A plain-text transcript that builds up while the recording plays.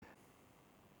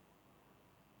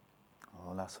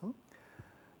Malaso.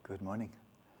 Good morning.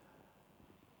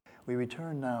 We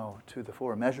return now to the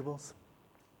four immeasurables,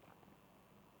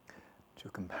 to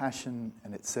compassion,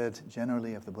 and it's said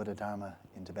generally of the Buddha Dharma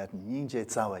in Tibetan, Nyingje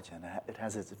Tsawachen. It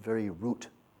has its very root,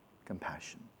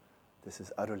 compassion. This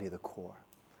is utterly the core.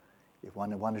 If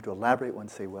one wanted to elaborate, one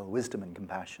would say, well, wisdom and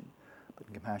compassion.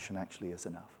 But compassion actually is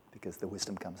enough, because the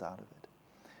wisdom comes out of it.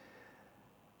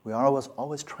 We are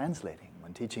always translating.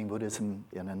 When teaching Buddhism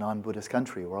in a non-Buddhist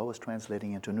country, we're always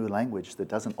translating into a new language that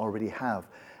doesn't already have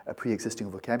a pre-existing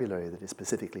vocabulary that is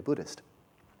specifically Buddhist.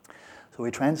 So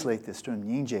we translate this term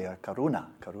Nyingje, or karuna.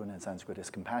 Karuna in Sanskrit is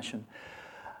compassion.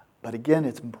 But again,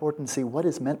 it's important to see what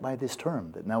is meant by this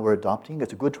term that now we're adopting.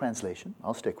 It's a good translation.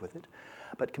 I'll stick with it.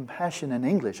 But compassion in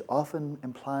English often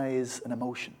implies an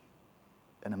emotion.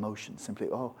 An emotion. Simply,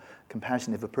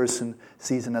 compassion. If a person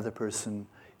sees another person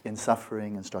in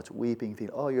suffering and starts weeping, think,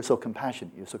 you're so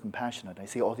compassionate. I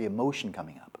see all the emotion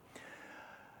coming up.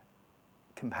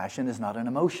 Compassion is not an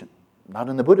emotion. Not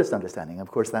in the Buddhist understanding. Of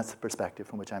course, that's the perspective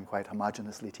from which I'm quite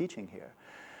homogeneously teaching here.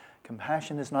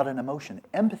 Compassion is not an emotion.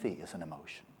 Empathy is an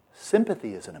emotion.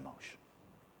 Sympathy is an emotion.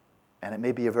 And it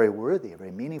may be a very worthy, a very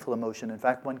meaningful emotion. In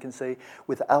fact, one can say,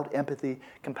 without empathy,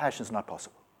 compassion is not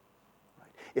possible.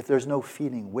 Right? If there's no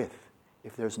feeling with,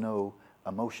 if there's no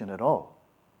emotion at all,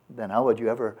 then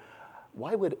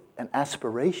why would an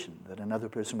aspiration that another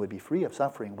person would be free of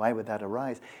suffering, why would that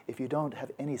arise if you don't have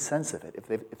any sense of it,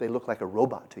 if they look like a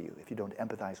robot to you, if you don't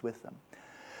empathize with them?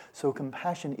 So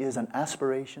compassion is an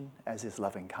aspiration, as is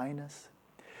loving kindness.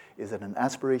 Is it an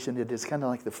aspiration? It is kind of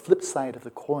like the flip side of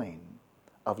the coin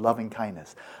of loving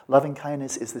kindness. Loving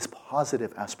kindness is this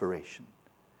positive aspiration.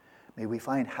 May we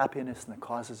find happiness in the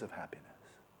causes of happiness.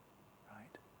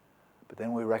 Right? But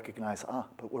then we recognize,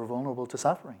 but we're vulnerable to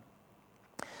suffering.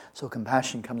 So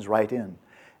compassion comes right in.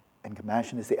 And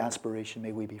compassion is the aspiration,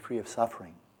 may we be free of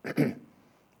suffering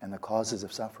and the causes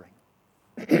of suffering.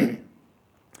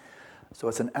 So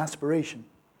it's an aspiration.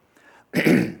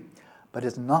 But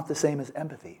it's not the same as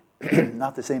empathy,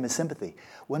 not the same as sympathy.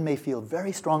 One may feel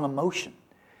very strong emotion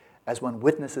as one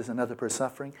witnesses another person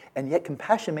suffering, and yet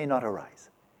compassion may not arise.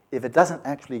 If it doesn't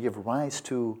actually give rise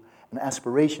to an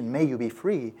aspiration, may you be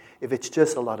free, if it's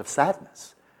just a lot of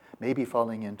sadness, maybe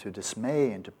falling into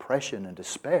dismay and depression and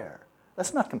despair,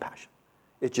 that's not compassion.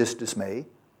 It's just dismay,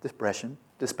 depression,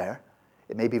 despair.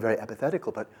 It may be very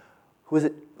apathetical, but who is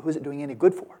it doing any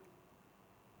good for?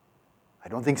 I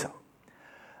don't think so.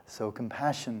 So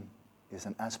compassion is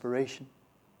an aspiration,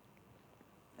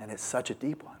 and it's such a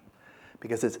deep one,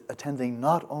 because it's attending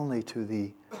not only to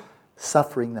the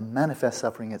suffering, the manifest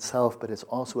suffering itself, but it's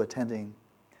also attending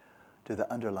to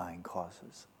the underlying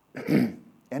causes.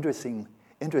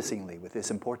 Interestingly, with this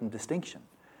important distinction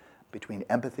between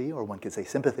empathy, or one could say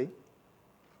sympathy,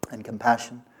 and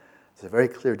compassion, there's a very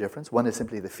clear difference. One is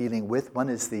simply the feeling with, one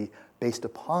is the based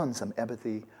upon some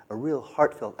empathy, a real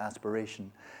heartfelt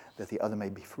aspiration that the other may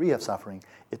be free of suffering.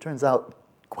 It turns out,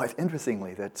 quite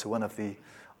interestingly, that one of the,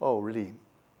 really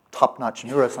top-notch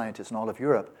neuroscientists in all of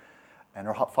Europe, and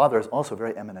her father is also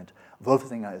very eminent.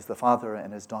 Wolfsinger is the father,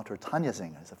 and his daughter Tanja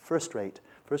Singer is a first-rate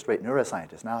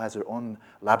neuroscientist, now has her own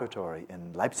laboratory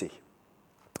in Leipzig.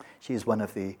 She's one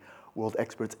of the world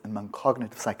experts among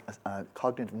cognitive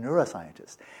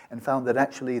neuroscientists, and found that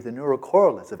actually the neural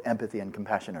correlates of empathy and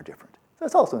compassion are different. So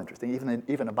it's also interesting,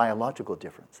 even a biological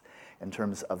difference in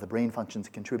terms of the brain functions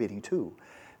contributing to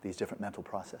these different mental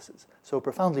processes. So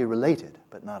profoundly related,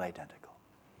 but not identical.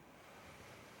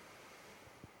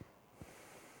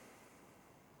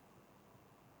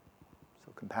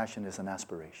 So compassion is an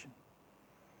aspiration.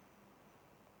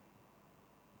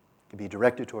 It can be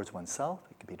directed towards oneself,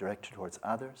 it can be directed towards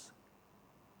others.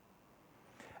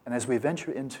 And as we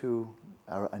venture into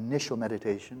our initial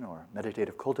meditation or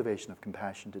meditative cultivation of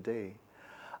compassion today,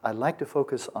 I'd like to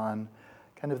focus on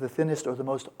kind of the thinnest or the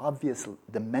most obvious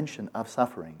dimension of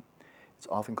suffering. It's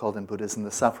often called in Buddhism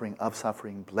the suffering of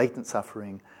suffering, blatant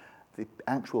suffering, the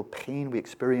actual pain we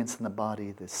experience in the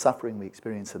body, the suffering we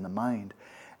experience in the mind,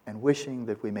 and wishing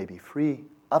that we may be free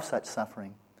of such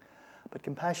suffering. But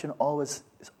compassion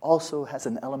also has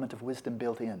an element of wisdom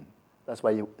built in. That's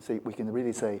why we can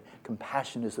really say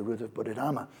compassion is the root of Buddha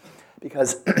Dharma,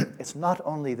 because it's not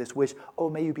only this wish,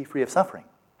 may you be free of suffering,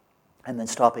 and then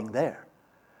stopping there.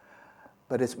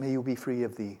 But it's may you be free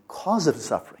of the cause of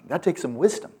suffering. That takes some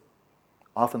wisdom.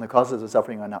 Often the causes of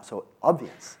suffering are not so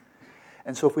obvious.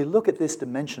 And so if we look at this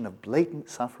dimension of blatant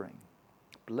suffering,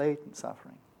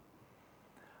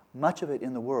 much of it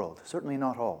in the world, certainly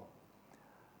not all,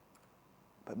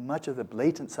 but much of the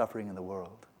blatant suffering in the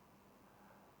world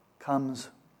comes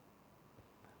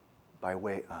by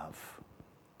way of,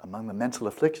 among the mental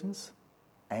afflictions,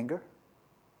 anger,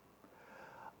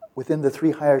 within the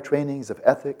 3 higher trainings of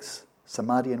ethics,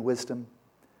 samadhi, and wisdom,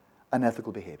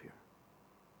 unethical behavior.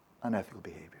 Unethical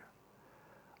behavior.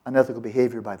 Unethical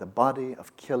behavior by the body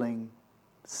of killing,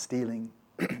 stealing,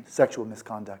 sexual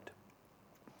misconduct.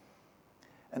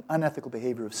 An unethical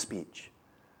behavior of speech,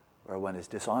 where one is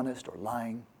dishonest or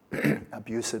lying,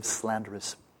 abusive,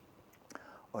 slanderous,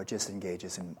 or just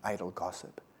engages in idle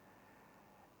gossip.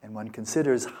 And one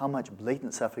considers how much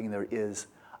blatant suffering there is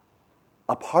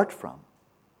apart from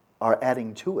or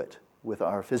adding to it with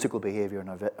our physical behavior and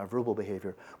our verbal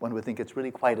behavior, one would think it's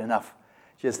really quite enough.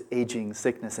 Just aging,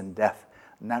 sickness, and death,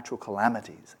 natural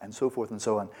calamities, and so forth and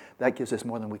so on. That gives us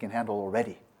more than we can handle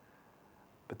already.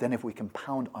 But then if we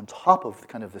compound on top of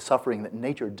kind of the suffering that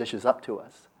nature dishes up to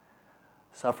us,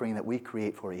 suffering that we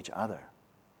create for each other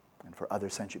and for other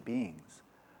sentient beings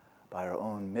by our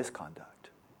own misconduct,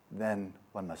 then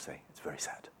one must say it's very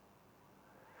sad.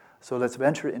 So let's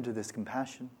venture into this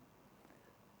compassion,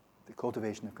 the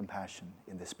cultivation of compassion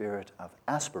in the spirit of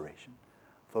aspiration,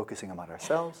 focusing on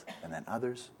ourselves and then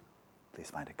others. Please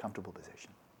find a comfortable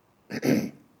position.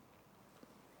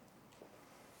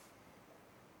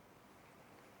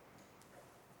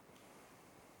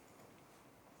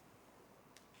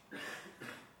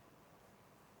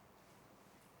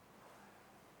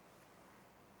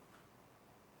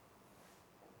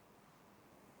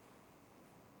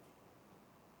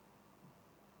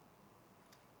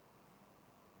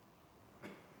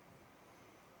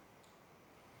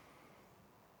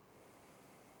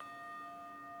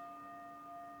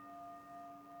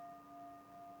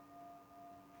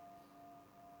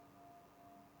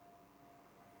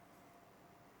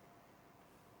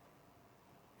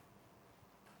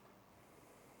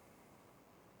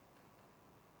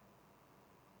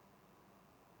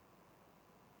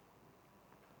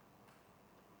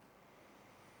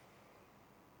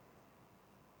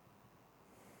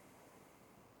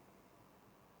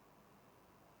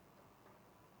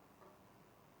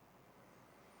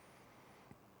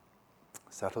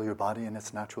 Settle your body in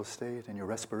its natural state and your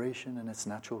respiration in its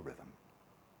natural rhythm.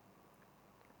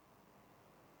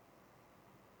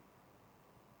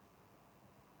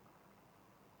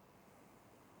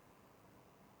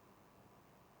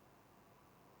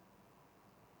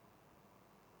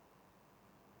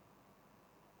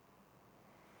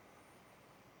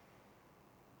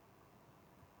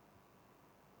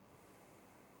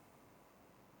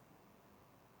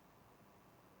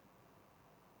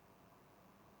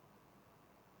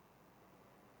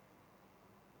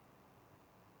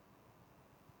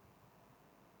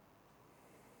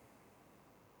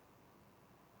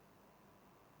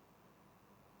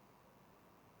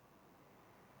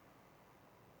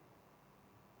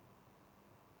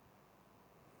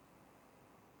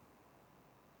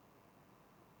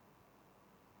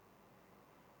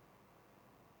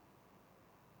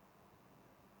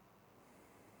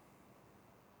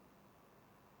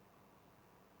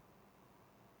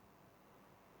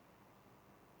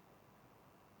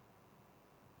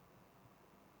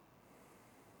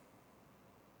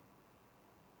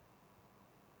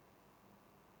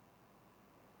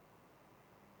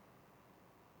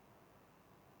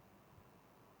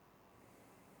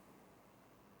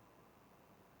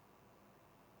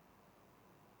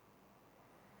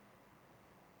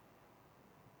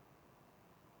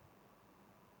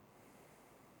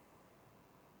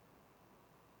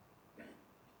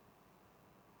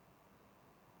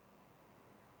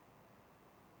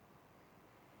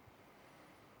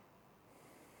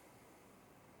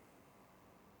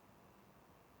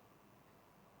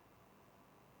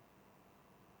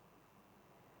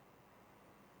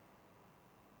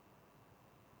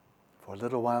 For a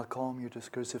little while, calm your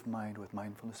discursive mind with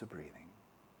mindfulness of breathing,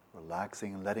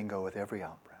 relaxing and letting go with every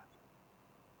out-breath.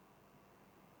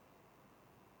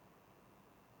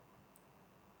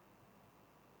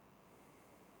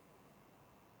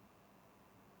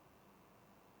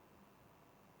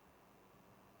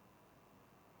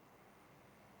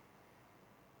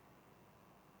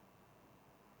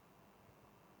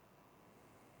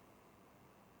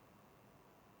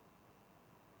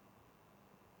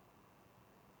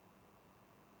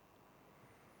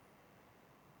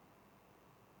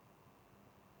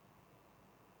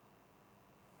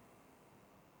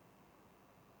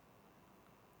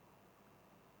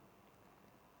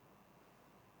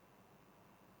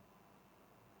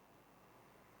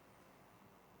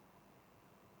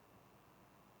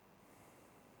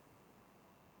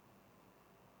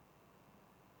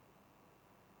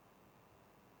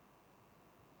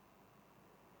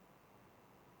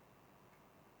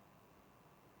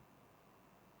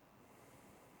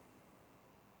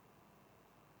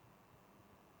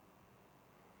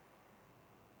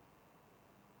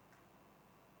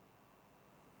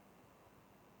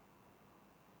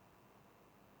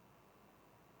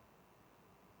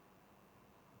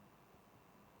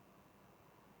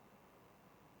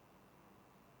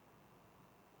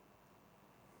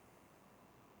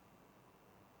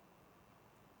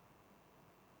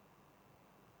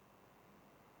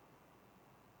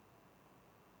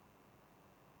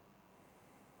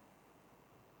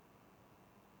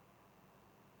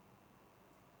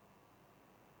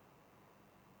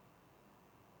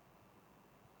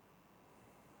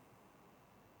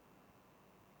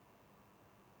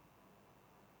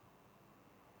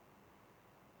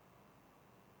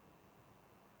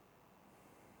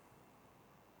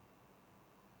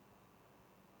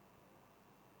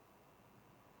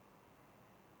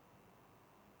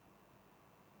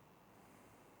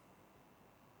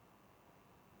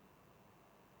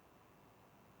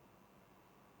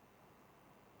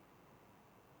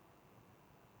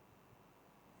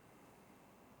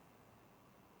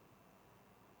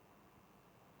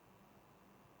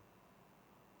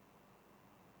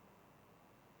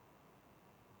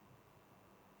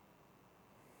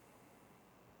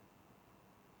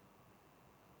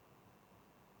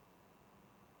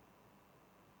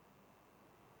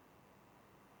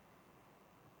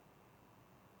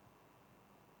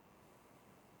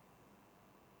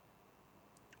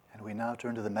 And we now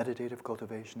turn to the meditative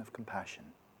cultivation of compassion.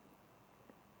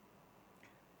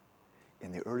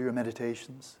 In the earlier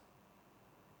meditations,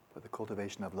 for the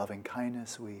cultivation of loving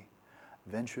kindness, we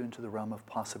venture into the realm of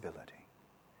possibility,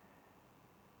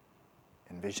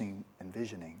 envisioning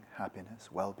happiness,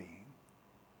 well-being,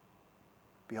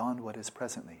 beyond what is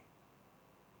presently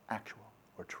actual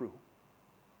or true.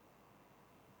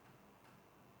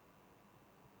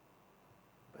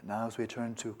 But now as we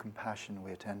turn to compassion,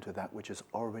 we attend to that which is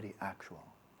already actual,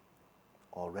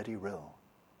 already real.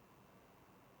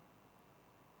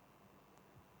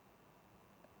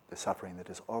 The suffering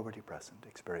that is already present,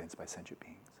 experienced by sentient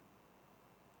beings,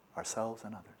 ourselves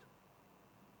and others,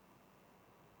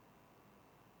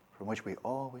 from which we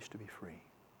all wish to be free.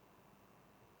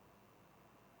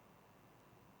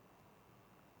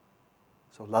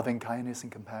 So loving kindness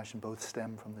and compassion both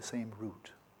stem from the same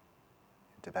root.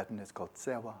 In Tibetan it's called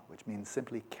tsewa, which means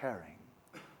simply caring.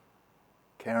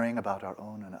 Caring about our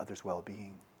own and others'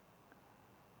 well-being.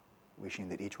 Wishing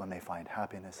that each one may find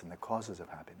happiness in the causes of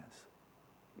happiness.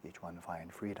 Each one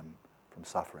find freedom from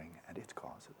suffering and its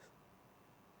causes.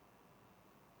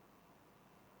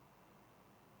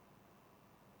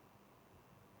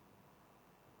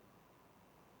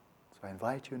 So I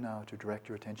invite you now to direct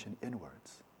your attention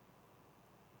inwards.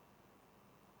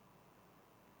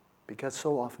 Because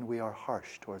so often we are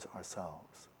harsh towards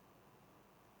ourselves,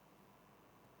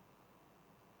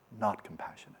 not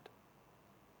compassionate,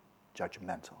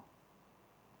 judgmental,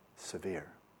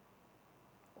 severe,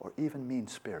 or even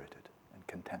mean-spirited and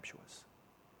contemptuous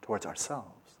towards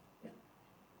ourselves.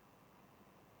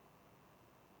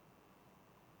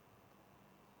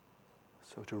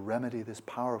 So to remedy this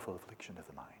powerful affliction of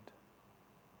the mind,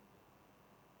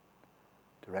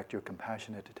 direct your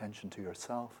compassionate attention to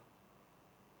yourself,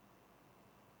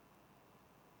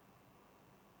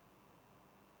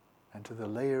 and to the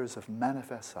layers of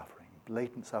manifest suffering,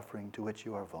 blatant suffering to which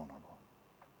you are vulnerable,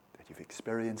 that you've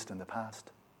experienced in the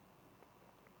past,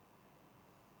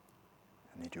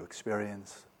 and that you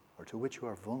experience, or to which you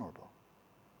are vulnerable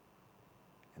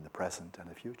in the present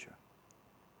and the future.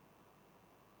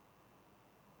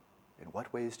 In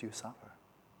what ways do you suffer?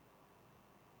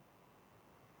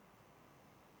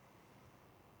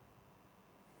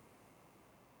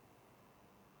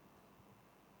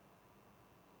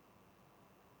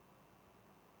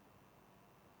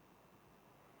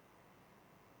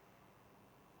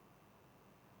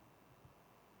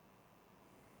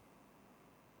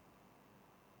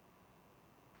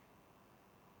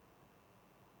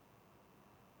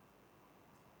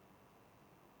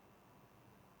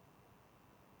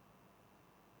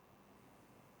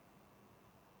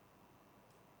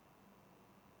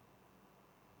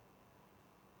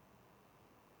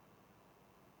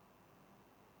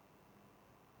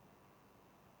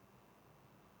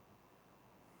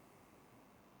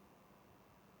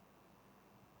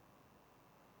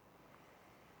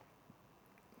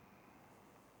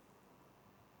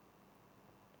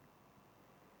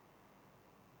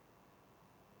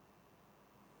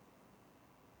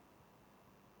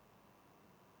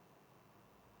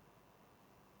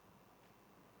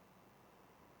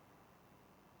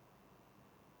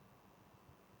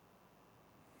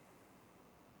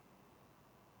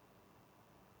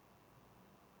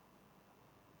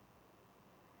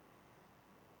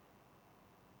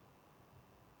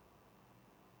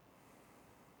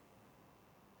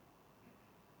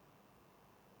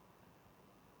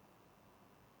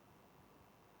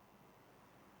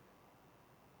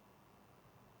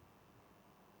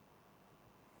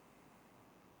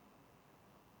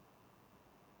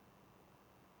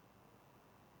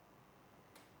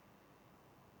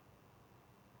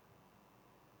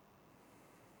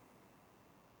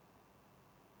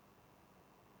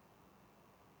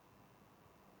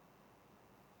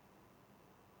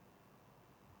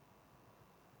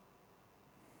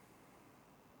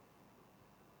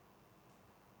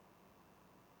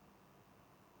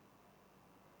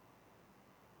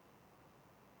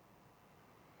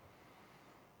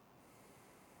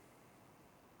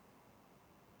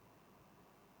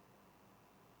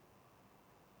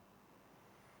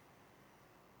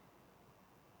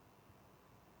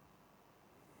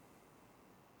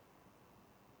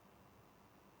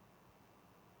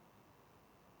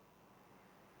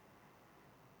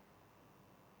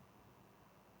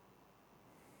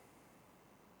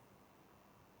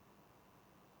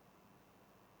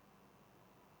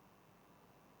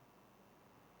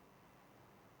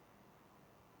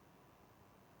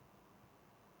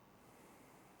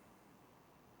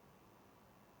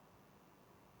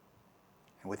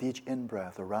 And with each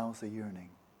in-breath, arouse the yearning.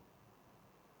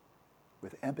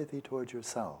 With empathy towards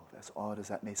yourself, as odd as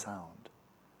that may sound,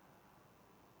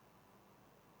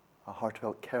 a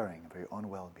heartfelt caring for your own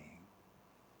well-being.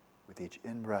 With each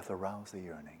in-breath, arouse the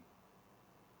yearning.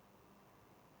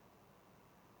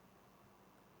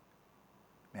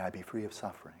 May I be free of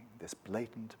suffering, this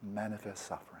blatant, manifest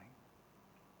suffering.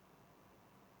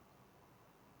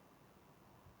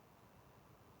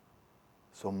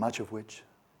 So much of which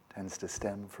tends to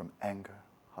stem from anger,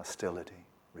 hostility,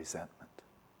 resentment.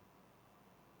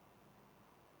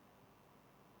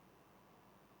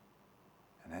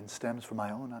 And then stems from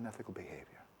my own unethical behavior,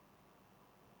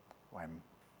 where I'm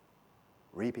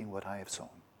reaping what I have sown.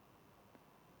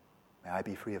 May I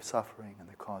be free of suffering and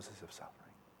the causes of suffering.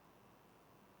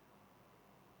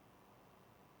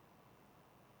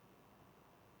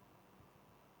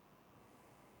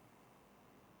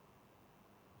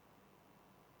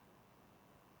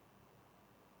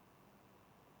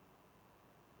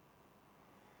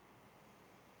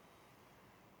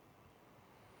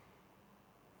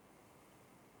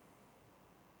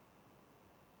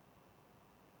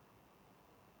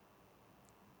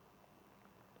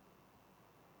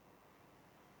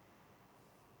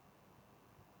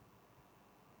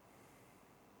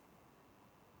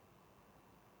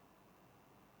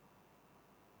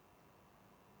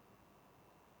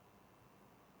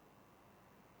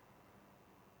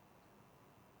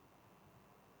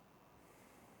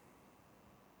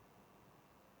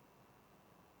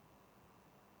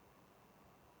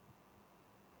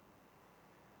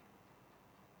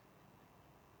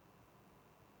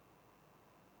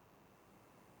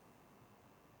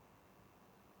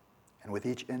 And with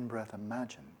each in-breath,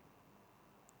 imagine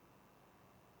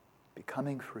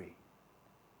becoming free.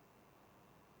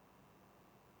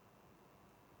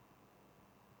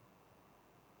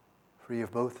 Free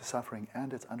of both the suffering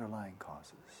and its underlying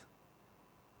causes.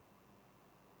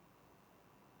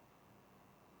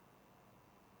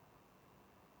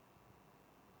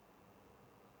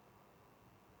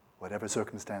 Whatever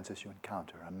circumstances you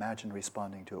encounter, imagine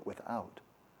responding to it without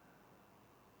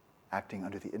acting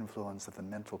under the influence of the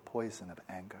mental poison of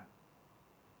anger,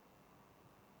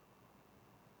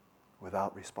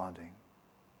 without responding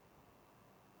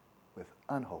with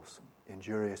unwholesome,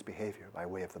 injurious behavior by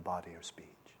way of the body or speech.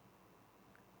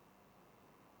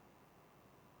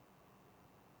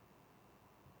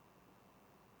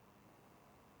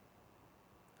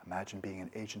 Imagine being an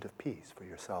agent of peace for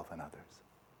yourself and others.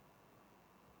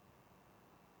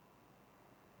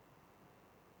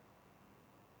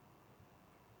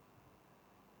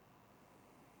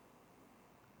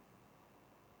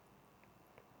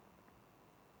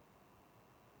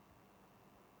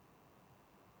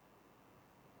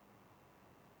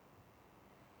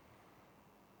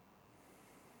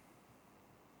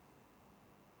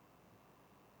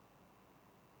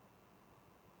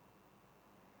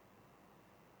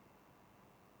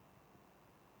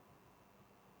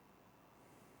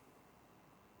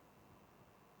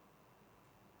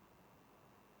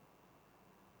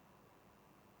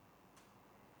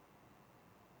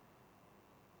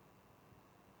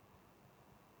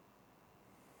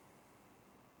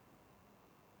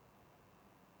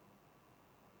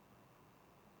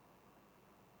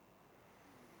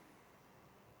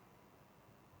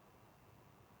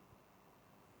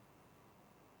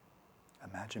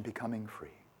 Imagine becoming free.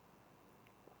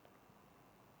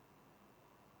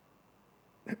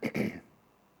 And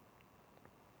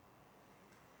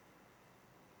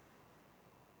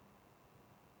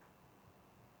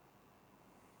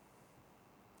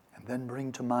then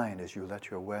bring to mind, as you let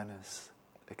your awareness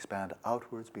expand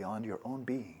outwards beyond your own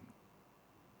being,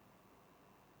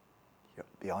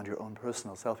 beyond your own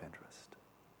personal self-interest.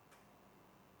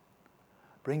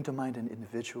 Bring to mind an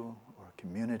individual or a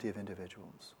community of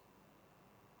individuals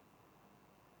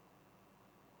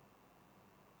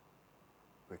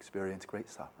who experience great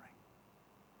suffering,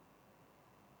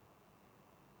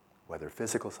 whether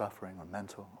physical suffering or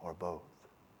mental or both.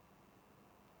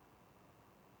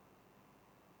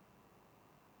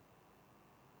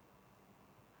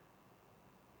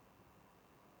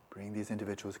 Bring these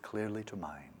individuals clearly to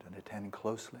mind and attend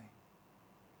closely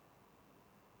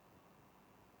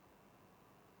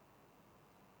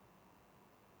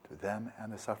to them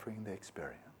and the suffering they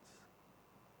experience,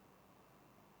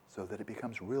 so that it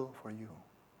becomes real for you.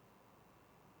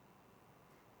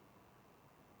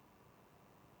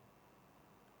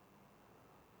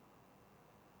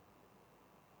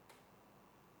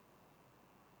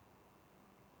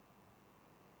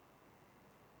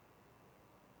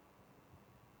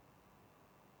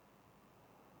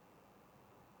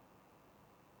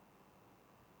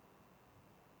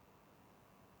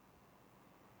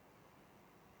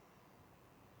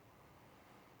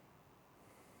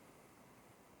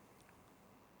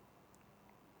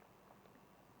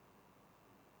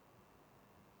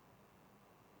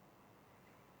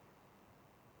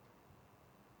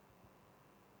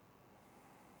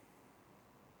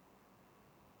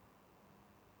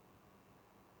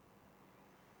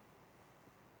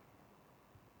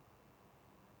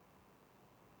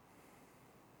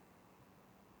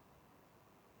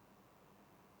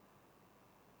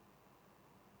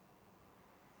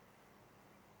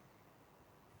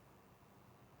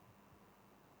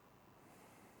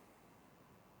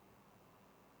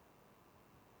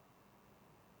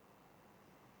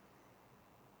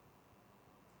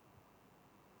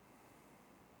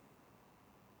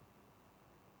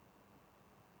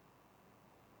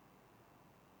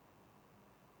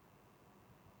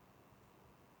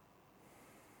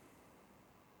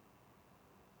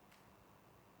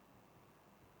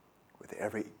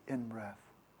 every in-breath,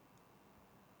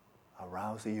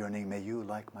 arouse the yearning, may you,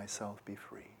 like myself, be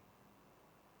free.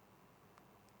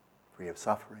 Free of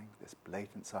suffering, this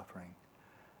blatant suffering,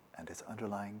 and its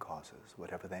underlying causes,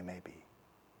 whatever they may be.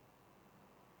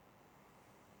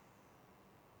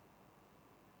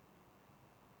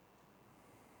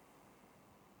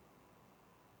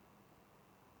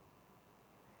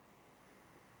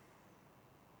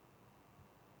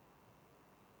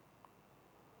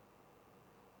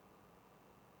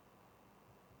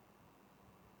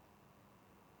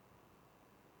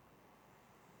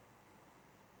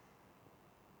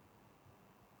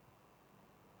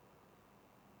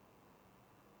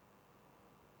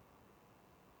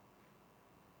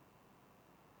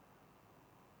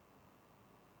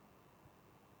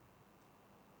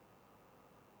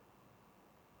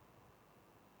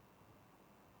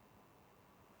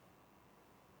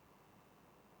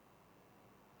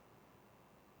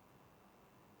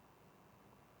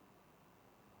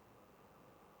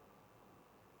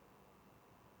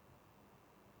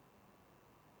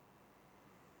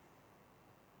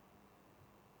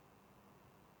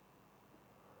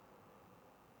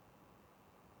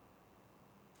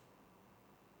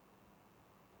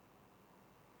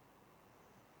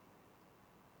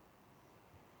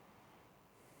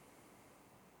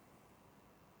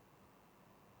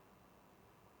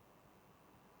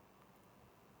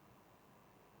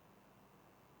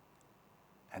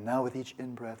 And now with each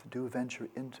in-breath, do venture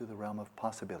into the realm of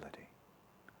possibility.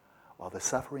 While the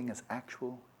suffering is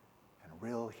actual and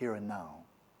real here and now,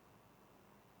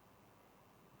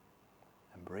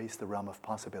 embrace the realm of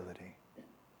possibility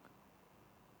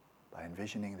by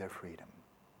envisioning their freedom,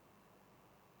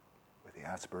 with the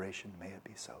aspiration, may it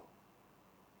be so.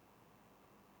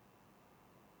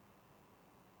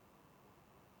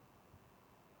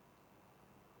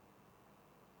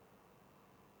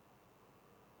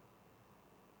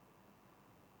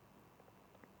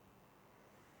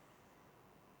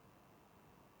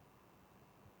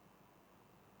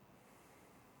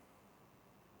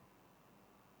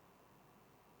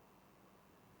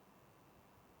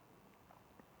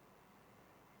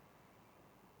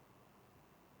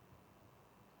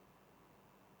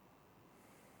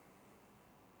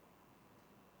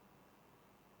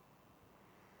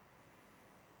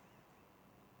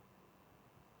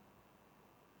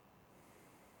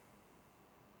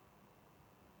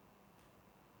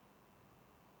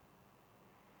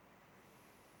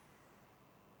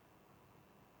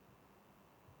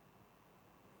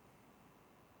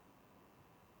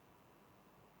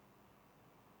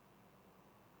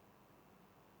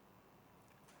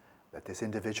 Let this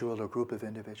individual or group of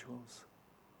individuals,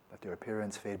 let their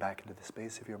appearance fade back into the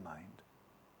space of your mind.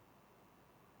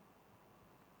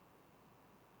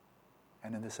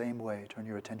 And in the same way, turn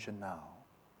your attention now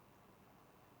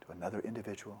to another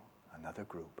individual, another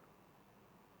group,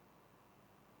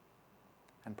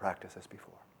 and practice as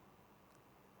before.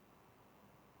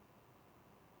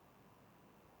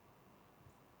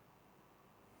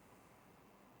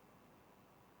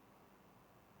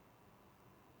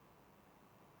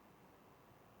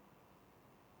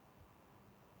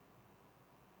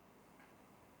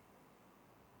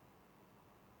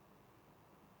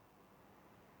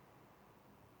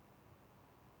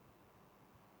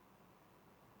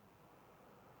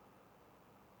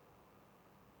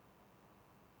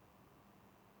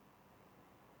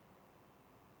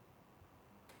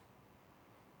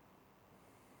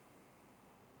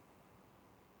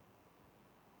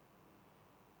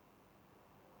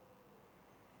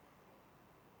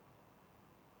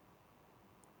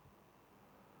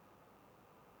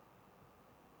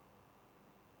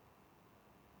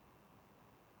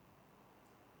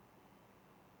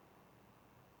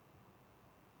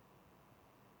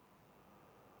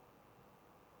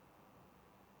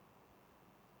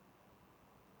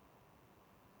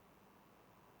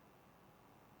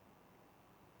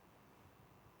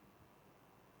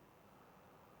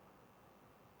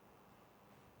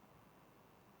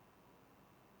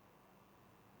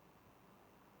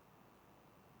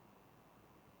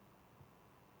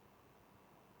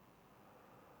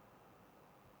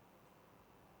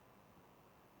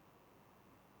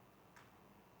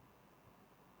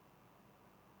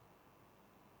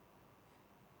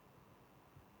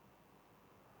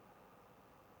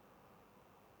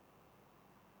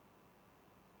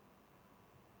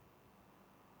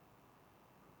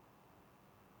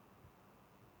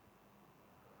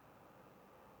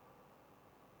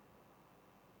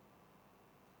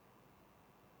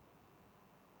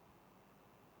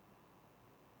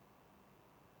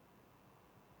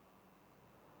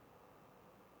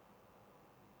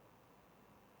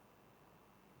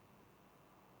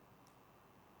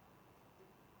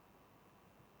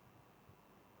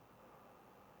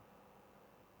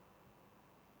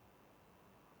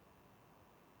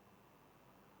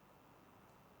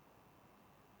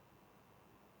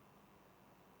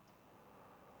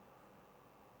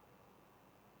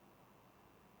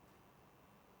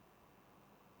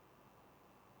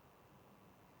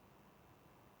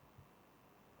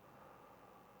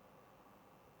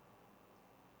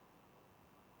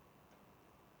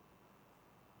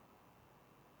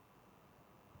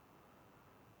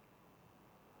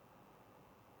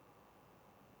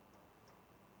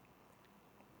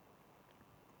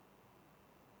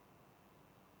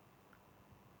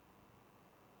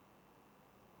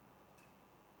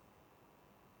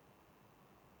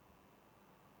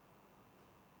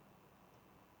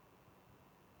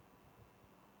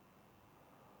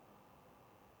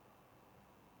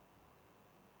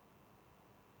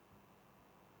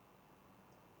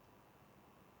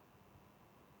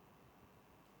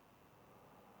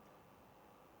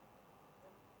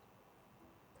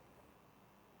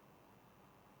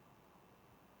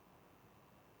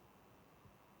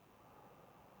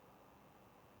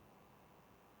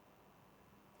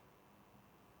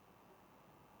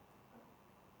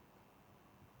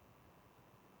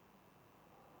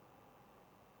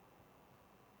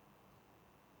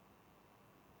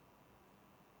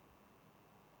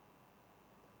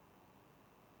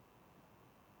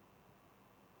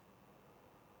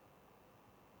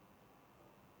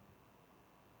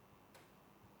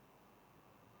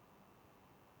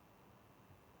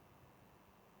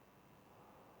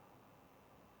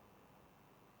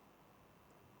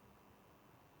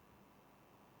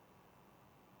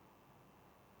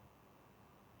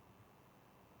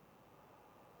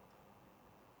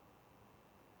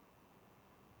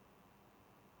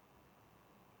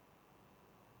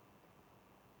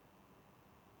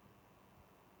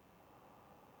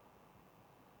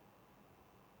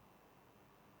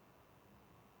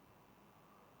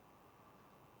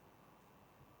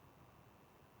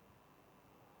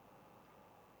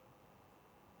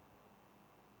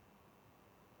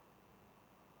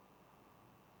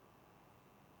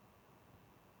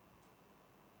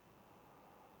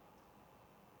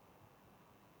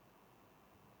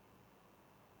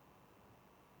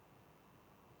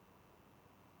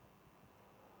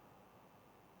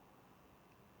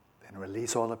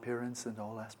 release all appearance and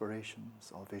all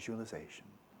aspirations, all visualization.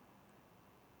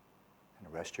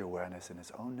 And rest your awareness in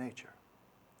its own nature,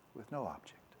 with no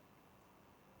object.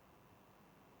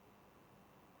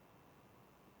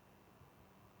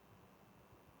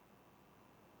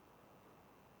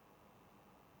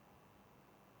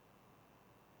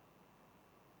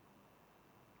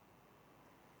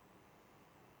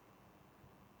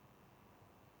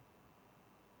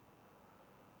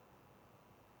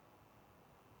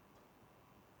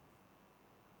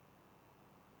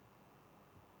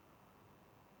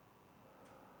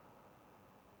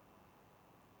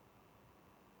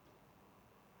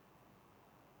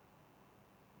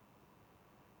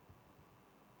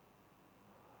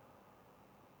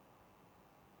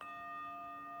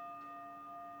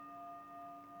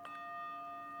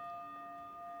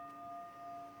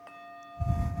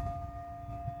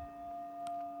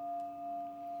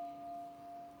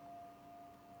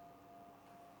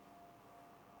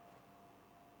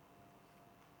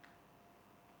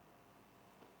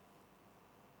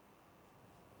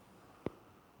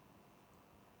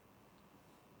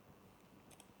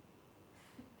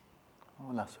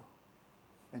 Oh, Lasso,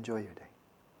 enjoy your day.